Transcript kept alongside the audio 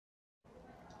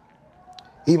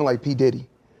even like P. Diddy.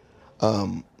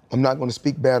 I'm not going to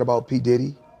speak bad about P.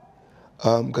 Diddy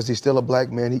because he's still a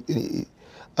black man.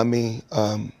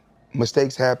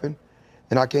 Mistakes happen,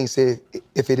 and I can't say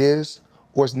if it is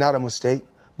or it's not a mistake,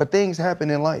 but things happen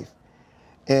in life.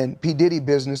 And P. Diddy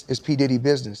business is P. Diddy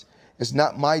business. It's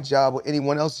not my job or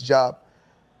anyone else's job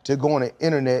to go on the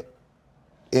internet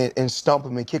and stump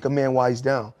him and kick a man while he's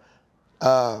down.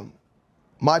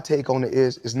 My take on it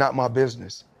is, it's not my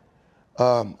business.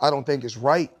 I don't think it's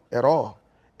right at all.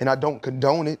 And I don't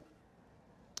condone it.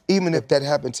 Even if that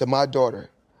happened to my daughter,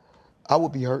 I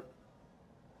would be hurt.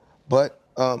 But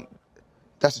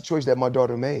that's a choice that my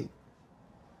daughter made.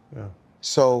 Yeah.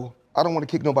 So I don't want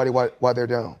to kick nobody while they're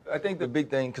down. I think the big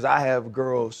thing, because I have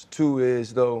girls too,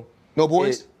 is though. No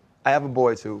boys? I have a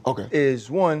boy too. Okay. Is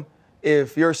one,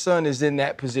 if your son is in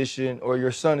that position or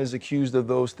your son is accused of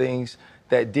those things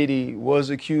that Diddy was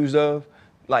accused of,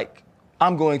 like,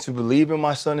 I'm going to believe in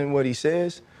my son and what he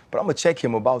says, but I'm going to check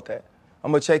him about that.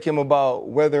 I'm going to check him about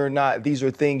whether or not these are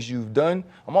things you've done.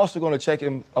 I'm also going to check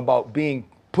him about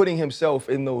putting himself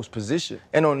in those positions.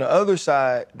 And on the other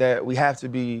side that we have to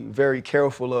be very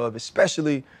careful of,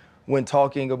 especially when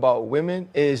talking about women,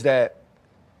 is that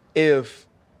if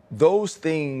those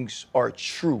things are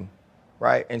true,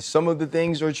 right, and some of the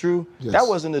things are true, yes, that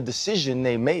wasn't a decision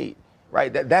they made,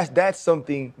 right? That's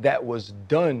something that was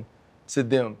done to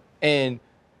them. And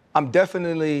I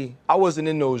wasn't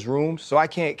in those rooms, so I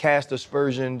can't cast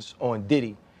aspersions on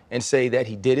Diddy and say that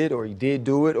he did it or he did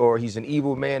do it or he's an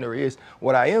evil man or he is.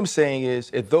 What I am saying is,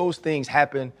 if those things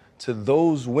happen to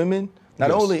those women, not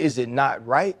yes, only is it not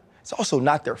right, it's also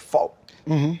not their fault.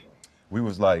 Mm-hmm. We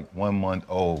was like 1 month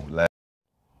old last.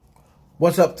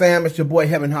 What's up, fam? It's your boy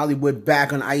Heaven Hollywood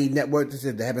back on IE Network. This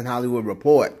is the Heaven Hollywood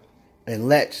Report. And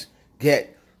let's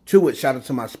get to it. Shout out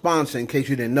to my sponsor, in case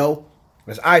you didn't know.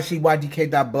 It's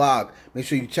ICYDK.blog. Make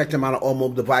sure you check them out on all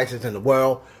mobile devices in the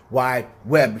World Wide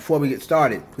Web. Before we get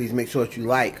started, please make sure that you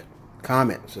like,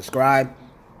 comment, subscribe,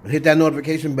 and hit that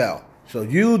notification bell so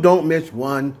you don't miss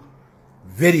one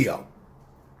video.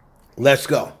 Let's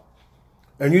go.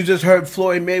 And you just heard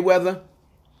Floyd Money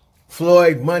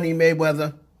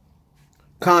Mayweather,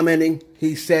 commenting.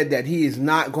 He said that he is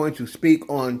not going to speak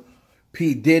on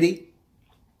P. Diddy.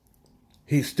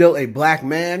 He's still a black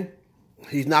man.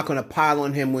 He's not going to pile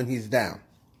on him when he's down.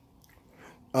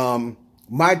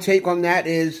 My take on that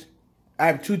is, I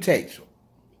have two takes.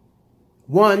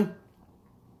 One,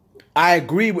 I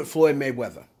agree with Floyd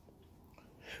Mayweather.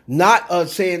 Not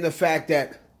saying the fact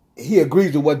that he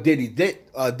agrees with what Diddy did,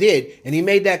 and he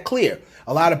made that clear.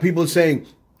 A lot of people saying,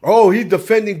 oh, he's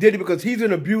defending Diddy because he's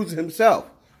an abuser himself.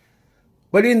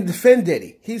 But he didn't defend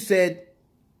Diddy. He said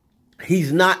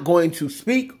he's not going to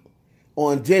speak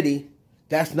on Diddy.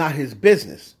 That's not his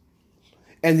business.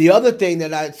 And the other thing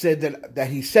that I said that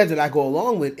he said that I go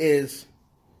along with is,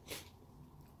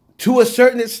 to a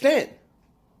certain extent,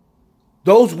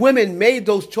 those women made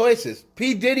those choices.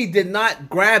 P. Diddy did not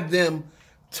grab them,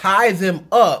 tie them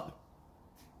up,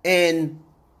 and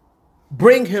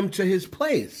bring him to his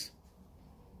place.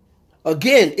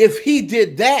 Again, if he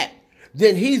did that,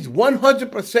 then he's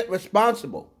 100%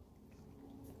 responsible.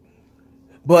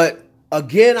 But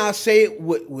again, I say it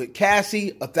with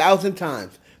Cassie 1,000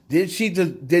 times.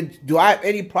 Do I have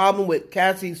any problem with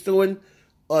Cassie suing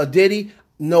Diddy?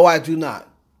 No, I do not.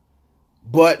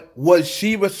 But was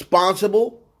she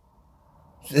responsible?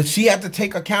 Did she have to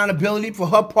take accountability for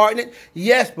her part in it?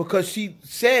 Yes, because she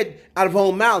said out of her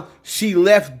own mouth she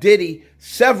left Diddy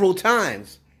several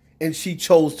times and she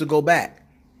chose to go back.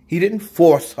 He didn't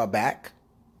force her back.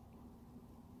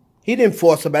 He didn't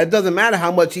force her back. It doesn't matter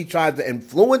how much he tried to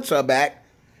influence her back.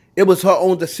 It was her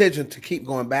own decision to keep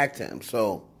going back to him.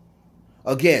 So,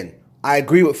 again, I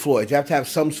agree with Floyd. You have to have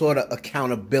some sort of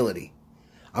accountability.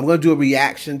 I'm going to do a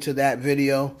reaction to that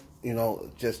video. You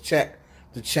know, just check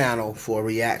the channel for a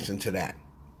reaction to that.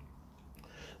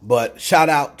 But shout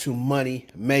out to Money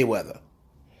Mayweather.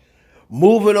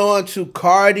 Moving on to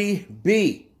Cardi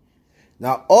B.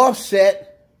 Now,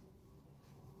 Offset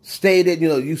stated,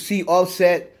 you see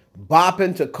Offset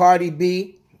bopping to Cardi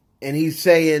B, and he's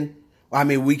saying, I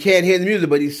mean, we can't hear the music,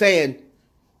 but he's saying,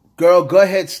 girl, go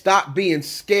ahead, stop being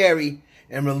scary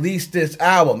and release this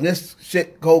album. This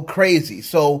shit go crazy.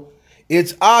 So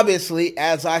it's obviously,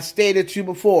 as I stated to you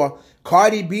before,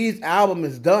 Cardi B's album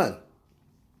is done.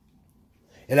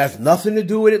 It has nothing to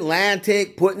do with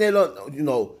Atlantic, putting it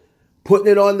on, putting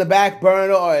it on the back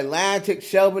burner, or Atlantic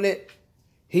shelving it.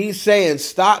 He's saying,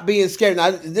 stop being scared.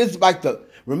 Now, this is like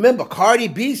remember, Cardi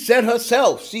B said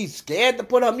herself, she's scared to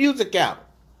put her music out.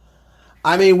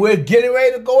 I mean, we're getting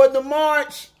ready to go into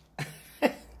March.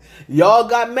 Y'all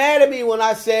got mad at me when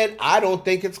I said, I don't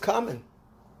think it's coming.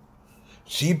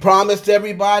 She promised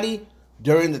everybody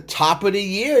during the top of the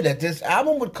year that this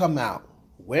album would come out.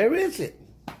 Where is it?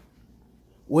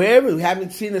 Where? We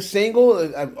haven't seen a single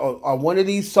or one of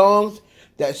these songs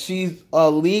that she's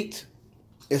leaked.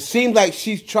 It seems like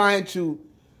she's trying to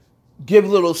give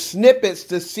little snippets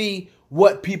to see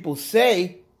what people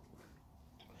say.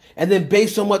 And then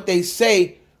based on what they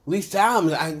say, release the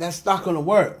album. That's not going to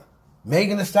work.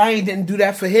 Megan Thee Stallion didn't do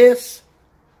that for his.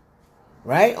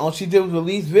 Right? All she did was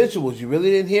release visuals. You really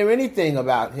didn't hear anything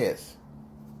about his.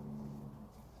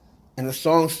 And the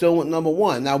song still went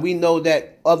 #1. Now, we know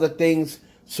that other things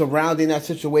surrounding that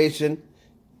situation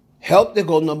helped it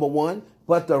go #1,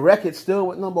 but the record still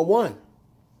went #1.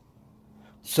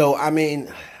 So, I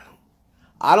mean,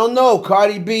 I don't know.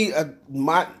 Cardi B,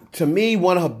 to me,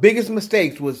 one of her biggest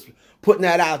mistakes was putting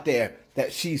that out there,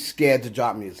 that she's scared to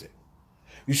drop music.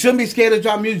 You shouldn't be scared to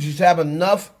drop music. You should have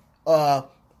enough,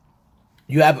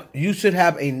 you should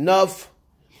have enough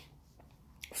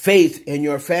faith in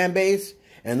your fan base,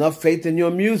 enough faith in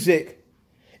your music,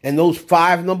 and those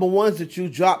 5 #1s that you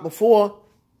dropped before,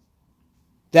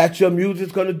 that your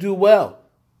music's going to do well.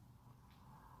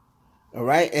 All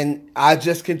right? And I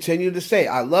just continue to say,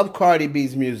 I love Cardi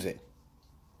B's music.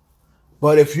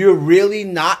 But if you're really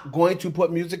not going to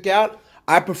put music out,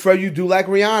 I prefer you do like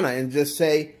Rihanna and just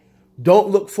say, don't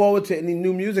look forward to any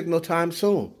new music no time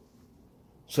soon.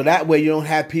 So that way you don't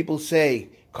have people say,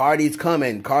 Cardi's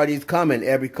coming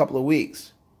every couple of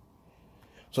weeks.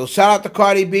 So shout out to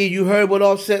Cardi B. You heard what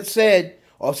Offset said.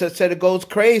 Offset said it goes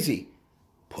crazy.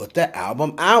 Put the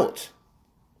album out.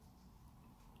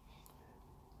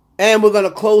 And we're going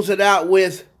to close it out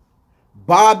with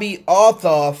Bobbi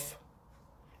Althoff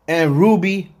and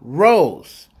Ruby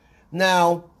Rose.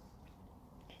 Now,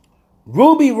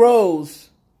 Ruby Rose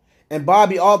and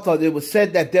Bobbi Althoff, it was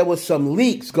said that there was some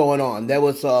leaks going on. There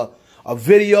was a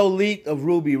video leak of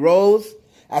Ruby Rose.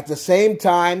 At the same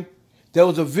time, there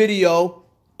was a video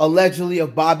allegedly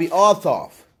of Bobbi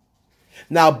Althoff.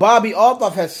 Now, Bobbi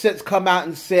Althoff has since come out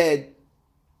and said,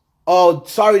 oh,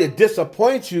 sorry to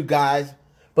disappoint you guys,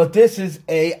 but this is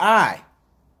AI.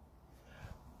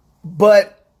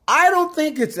 But I don't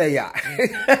think it's AI.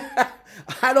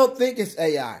 I don't think it's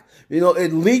AI. You know,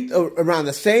 it leaked around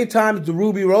the same time as the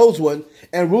Ruby Rose one,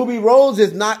 and Ruby Rose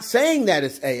is not saying that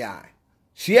it's AI.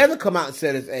 She hasn't come out and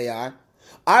said it's AI.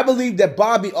 I believe that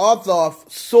Bobbi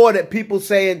Althoff saw that people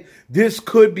saying this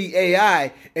could be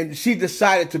AI, and she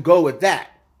decided to go with that.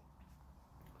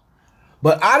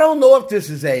 But I don't know if this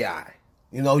is AI.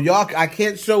 You know, y'all, I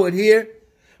can't show it here,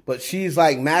 but she's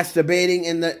like masturbating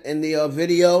in the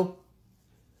video.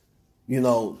 You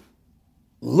know,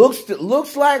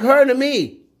 looks like her to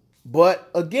me. But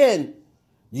again,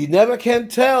 you never can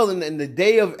tell in the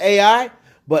day of AI.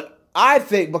 But I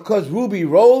think because Ruby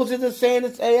Rose isn't saying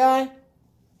it's AI,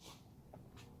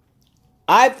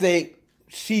 I think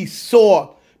she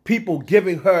saw people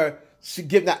giving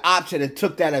the option and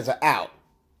took that as an out.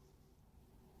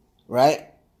 Right?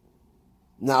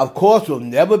 Now, of course, we'll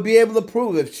never be able to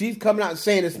prove it. If she's coming out and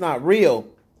saying it's not real,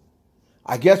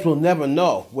 I guess we'll never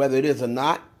know whether it is or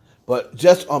not. But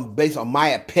just based on my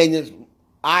opinions,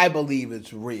 I believe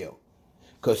it's real.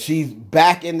 Because she's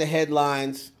back in the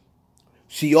headlines.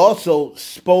 She also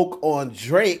spoke on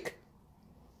Drake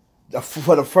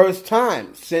for the first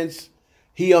time since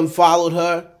he unfollowed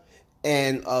her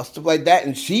and stuff like that.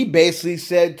 And she basically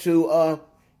said to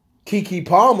Keke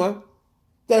Palmer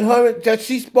that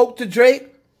she spoke to Drake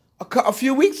a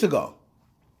few weeks ago.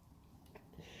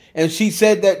 And she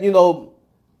said that, you know,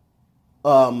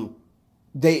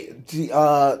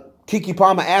 Keke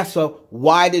Palmer asked her,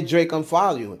 why did Drake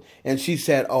unfollow you? And she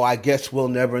said, oh, I guess we'll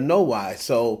never know why.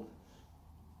 So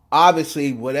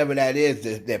obviously, whatever that is,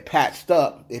 they're patched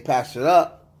up. They patched it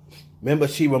up. Remember,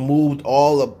 she removed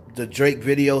all of the Drake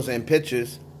videos and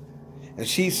pictures. And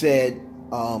she said,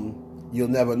 you'll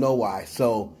never know why.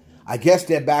 So I guess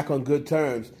they're back on good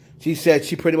terms. She said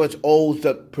she pretty much owes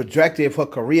the trajectory of her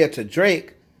career to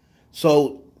Drake.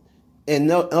 So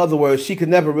in other words, she could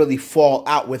never really fall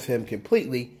out with him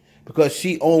completely because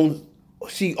she owes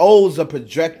the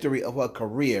trajectory of her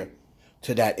career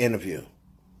to that interview.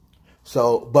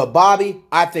 So, but Bobbi,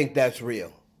 I think that's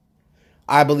real.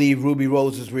 I believe Ruby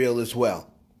Rose is real as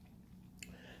well.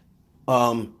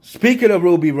 Speaking of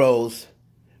Ruby Rose,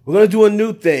 we're going to do a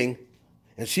new thing,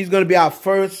 and she's going to be our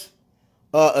first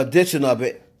edition of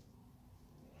it.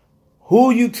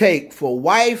 Who you take for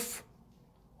wife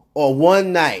or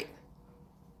one night?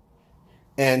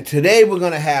 And today we're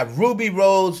going to have Ruby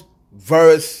Rose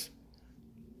versus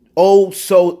Oh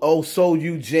So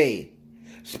You Jade.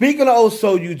 Speaking of Oh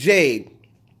So You Jade,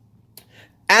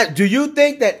 And do you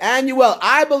think that Anuel,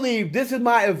 I believe this is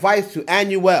my advice to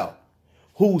Anuel,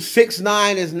 who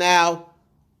 6'9" is now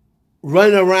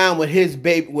running around with his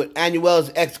baby, with Anuel's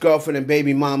ex-girlfriend and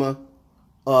baby mama,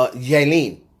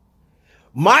 Jade.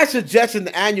 My suggestion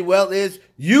to Anuel is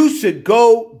you should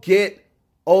go get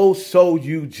Oh So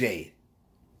You Jade.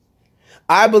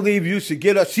 I believe you should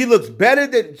get her. She looks better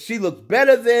than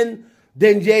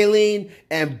Jaylene,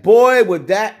 and boy, would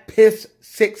that piss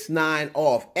 6ix9ine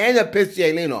off, and it piss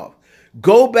Jaylene off.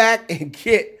 Go back and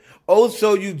get Oh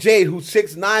So You Jade, who's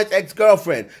 6ix9ine's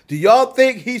ex-girlfriend. Do y'all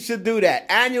think he should do that?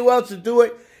 Anuel should do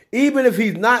it, even if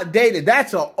he's not dated.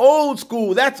 That's old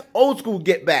school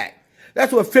get back.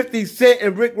 That's what 50 Cent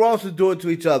and Rick Ross are doing to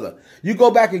each other. You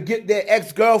go back and get their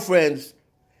ex-girlfriends,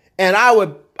 and I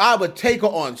would take her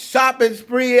on shopping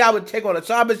spree. I would take her on a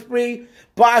shopping spree,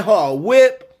 buy her a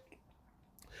whip,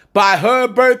 buy her a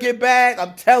Birkin bag.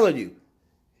 I'm telling you,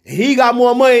 he got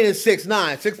more money than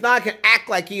 6ix9ine. 6ix9ine can act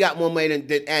like he got more money than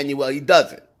Anuel. He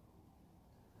doesn't.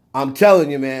 I'm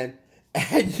telling you, man.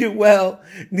 Anuel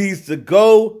needs to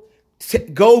go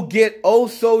get Oh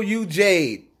So You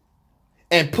Jade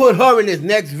and put her in his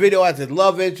next video as his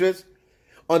love interest.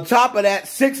 On top of that,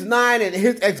 6ix9ine and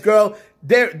his ex-girl,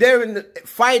 they're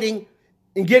fighting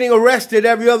and getting arrested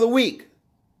every other week,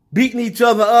 beating each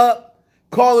other up,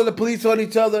 calling the police on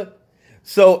each other.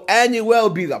 So Anuel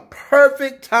would be the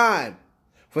perfect time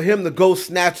for him to go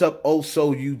snatch up Oh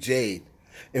So You Jade.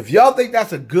 If y'all think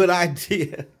that's a good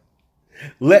idea,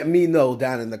 let me know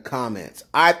down in the comments.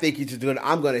 I think he should do it.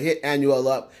 I'm going to hit Anuel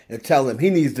up and tell him he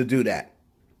needs to do that.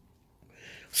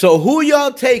 So who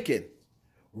y'all taking?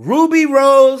 Rubi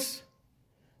Rose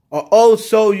or Oh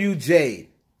So You Jade?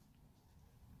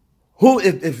 Who,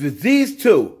 if it's these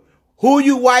two, who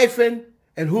you wifing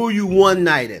and who you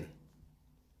one-nighting?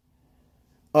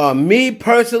 Me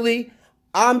personally,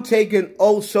 I'm taking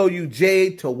Oh So You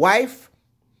Jade to wife,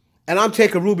 and I'm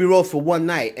taking Rubi Rose for one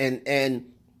night, and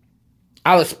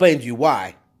I'll explain to you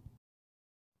why.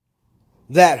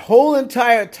 That whole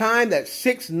entire time that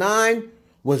 6ix9ine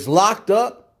was locked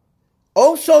up,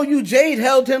 Oh So You Jade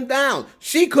held him down.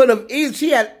 She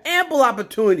had ample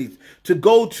opportunities to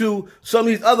go to some of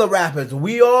these other rappers.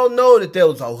 We all know that there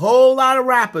was a whole lot of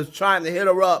rappers trying to hit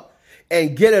her up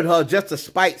and get at her just to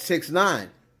spite 6ix9ine.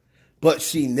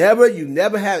 But you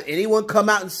never have anyone come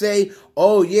out and say,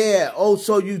 oh yeah, Oh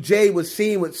So You Jade was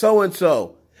seen with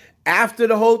so-and-so. After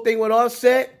the whole thing with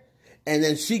Offset, and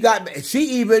then she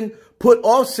even put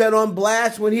Offset on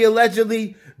blast when he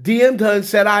allegedly DM'd her and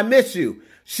said, I miss you.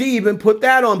 She even put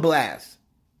that on blast,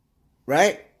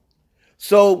 right?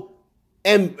 So,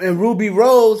 and Rubi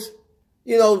Rose,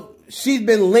 she's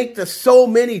been linked to so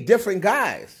many different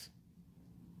guys,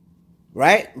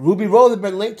 right? Rubi Rose has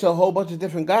been linked to a whole bunch of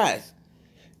different guys.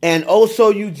 And Oh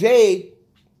So You Jade,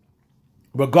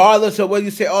 regardless of whether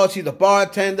you say, oh, she's a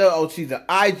bartender, oh, she's an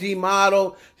IG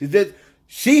model,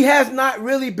 she has not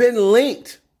really been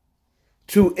linked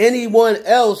to anyone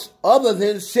else other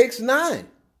than 6ix9ine.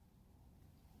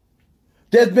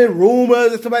 There's been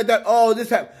rumors and stuff like that. Oh, this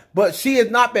happened. But she has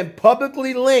not been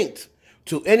publicly linked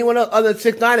to anyone else other than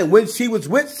 6ix9ine. And when she was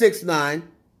with 6ix9ine,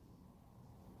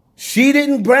 she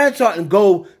didn't branch out and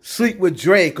go sleep with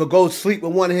Drake or go sleep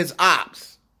with one of his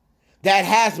ops that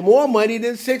has more money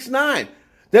than 6ix9ine.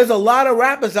 There's a lot of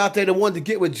rappers out there that wanted to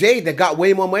get with Jade that got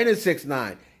way more money than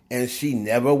 6ix9ine. And she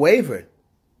never wavered.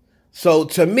 So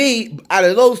to me, out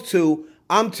of those two,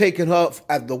 I'm taking her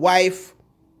as the wife.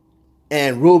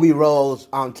 And Rubi Rose,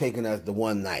 I'm taking as the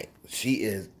one night. She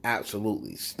is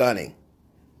absolutely stunning.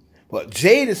 But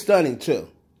Jade is stunning too.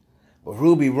 But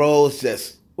Rubi Rose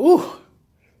just,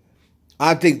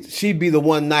 I think she'd be the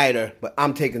one-nighter, but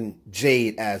I'm taking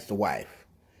Jade as the wife.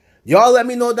 Y'all let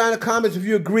me know down in the comments if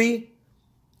you agree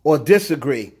or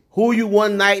disagree. Who you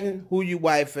one-nighting, who you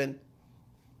wifing.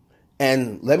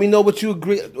 And let me know what you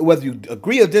agree, whether you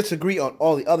agree or disagree on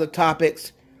all the other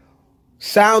topics.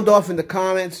 Sound off in the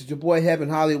comments. It's your boy Heaven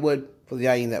Hollywood for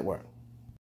the IE Network.